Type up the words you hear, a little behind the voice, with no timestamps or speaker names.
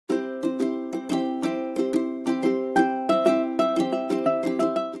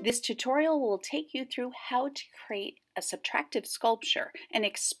This tutorial will take you through how to create a subtractive sculpture, an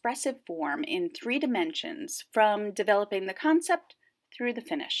expressive form in 3 dimensions, from developing the concept through the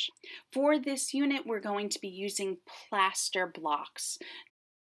finish. For this unit, we're going to be using plaster blocks.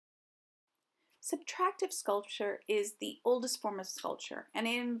 Subtractive sculpture is the oldest form of sculpture, and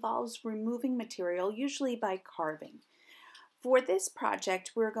it involves removing material, usually by carving. For this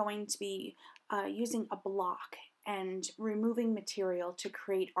project, we're going to be using a block and removing material to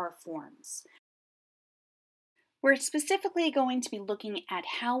create our forms. We're specifically going to be looking at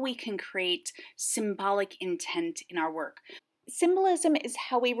how we can create symbolic intent in our work. Symbolism is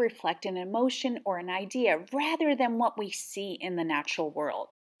how we reflect an emotion or an idea rather than what we see in the natural world.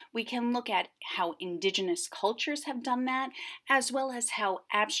 We can look at how indigenous cultures have done that, as well as how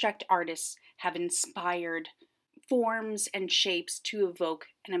abstract artists have inspired forms and shapes to evoke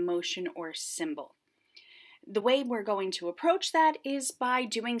an emotion or symbol. The way we're going to approach that is by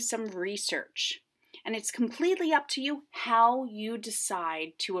doing some research. And it's completely up to you how you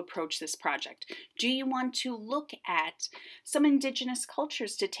decide to approach this project. Do you want to look at some indigenous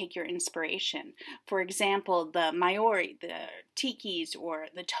cultures to take your inspiration? For example, the Maori, the Tikis, or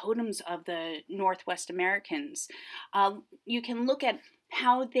the Totems of the Northwest Americans. You can look at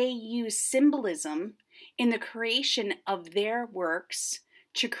how they use symbolism in the creation of their works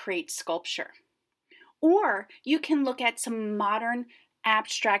to create sculpture. Or you can look at some modern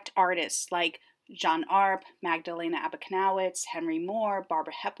abstract artists like John Arp, Magdalena Abakanowitz, Henry Moore,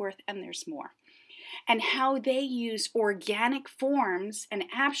 Barbara Hepworth, and there's more. And how they use organic forms and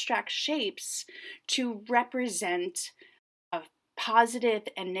abstract shapes to represent a positive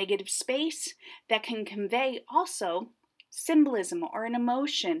and negative space that can convey also symbolism or an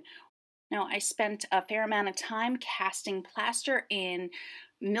emotion. Now, I spent a fair amount of time casting plaster in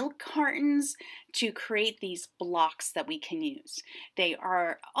milk cartons to create these blocks that we can use. They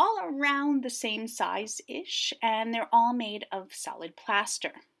are all around the same size-ish, and they're all made of solid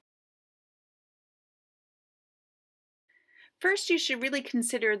plaster. First, you should really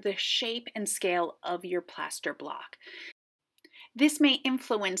consider the shape and scale of your plaster block. This may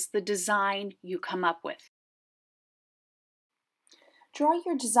influence the design you come up with. Draw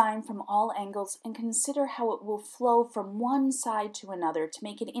your design from all angles and consider how it will flow from one side to another to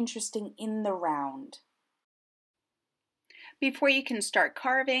make it interesting in the round. Before you can start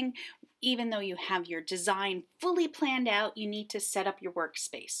carving, even though you have your design fully planned out, you need to set up your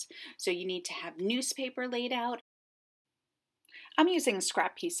workspace. So you need to have newspaper laid out. I'm using a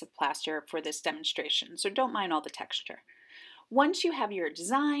scrap piece of plaster for this demonstration, so don't mind all the texture. Once you have your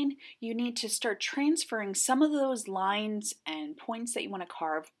design, you need to start transferring some of those lines and points that you want to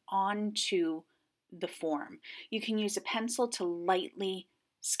carve onto the form. You can use a pencil to lightly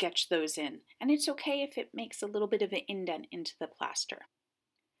sketch those in, and it's okay if it makes a little bit of an indent into the plaster.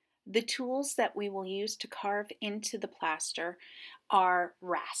 The tools that we will use to carve into the plaster are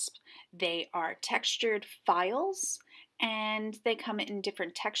rasp. They are textured files, and they come in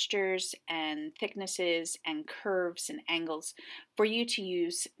different textures and thicknesses and curves and angles for you to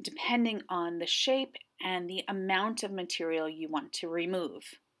use depending on the shape and the amount of material you want to remove.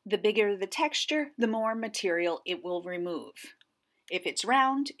 The bigger the texture, the more material it will remove. If it's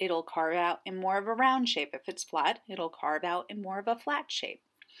round, it'll carve out in more of a round shape. If it's flat, it'll carve out in more of a flat shape.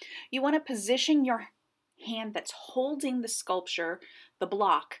 You want to position your hand that's holding the sculpture, the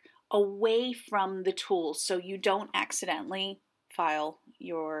block, away from the tool so you don't accidentally file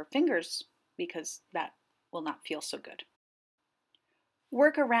your fingers, because that will not feel so good.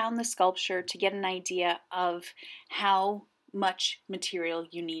 Work around the sculpture to get an idea of how much material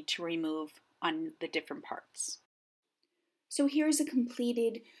you need to remove on the different parts. So here's a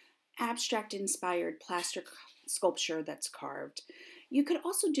completed abstract inspired plaster sculpture that's carved. You could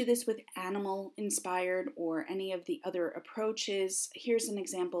also do this with animal inspired or any of the other approaches. Here's an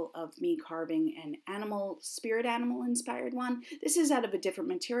example of me carving an animal, spirit animal inspired one. This is out of a different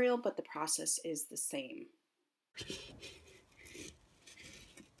material, but the process is the same.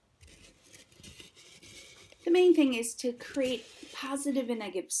 The main thing is to create positive and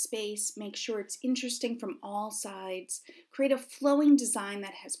negative space, make sure it's interesting from all sides, create a flowing design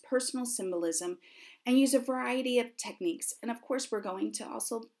that has personal symbolism, and use a variety of techniques. And of course, we're going to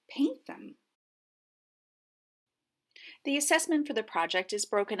also paint them. The assessment for the project is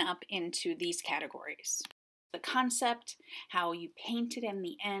broken up into these categories: the concept, how you paint it in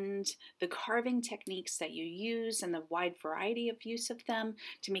the end, the carving techniques that you use and the wide variety of use of them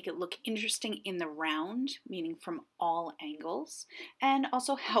to make it look interesting in the round, meaning from all angles, and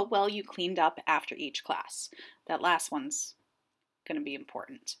also how well you cleaned up after each class. That last one's going to be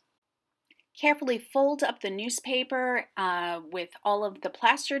important. Carefully fold up the newspaper with all of the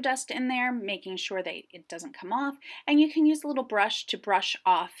plaster dust in there, making sure that it doesn't come off. And you can use a little brush to brush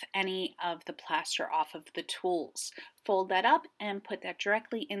off any of the plaster off of the tools. Fold that up and put that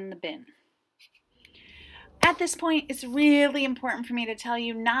directly in the bin. At this point, it's really important for me to tell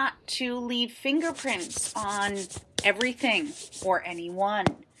you not to leave fingerprints on everything or anyone.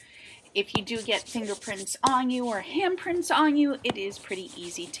 If you do get fingerprints on you or handprints on you, it is pretty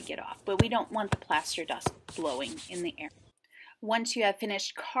easy to get off, but we don't want the plaster dust blowing in the air. Once you have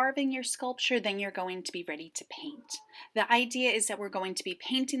finished carving your sculpture, then you're going to be ready to paint. The idea is that we're going to be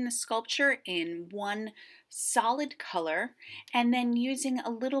painting the sculpture in one solid color and then using a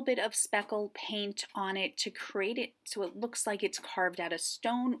little bit of speckle paint on it to create it so it looks like it's carved out of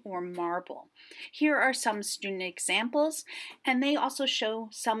stone or marble. Here are some student examples, and they also show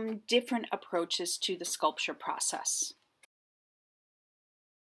some different approaches to the sculpture process.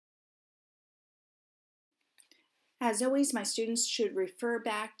 As always, my students should refer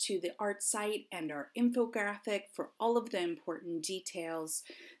back to the art site and our infographic for all of the important details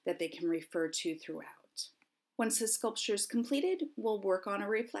that they can refer to throughout. Once the sculpture is completed, we'll work on a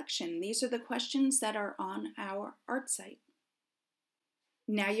reflection. These are the questions that are on our art site.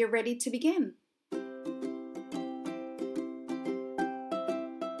 Now you're ready to begin.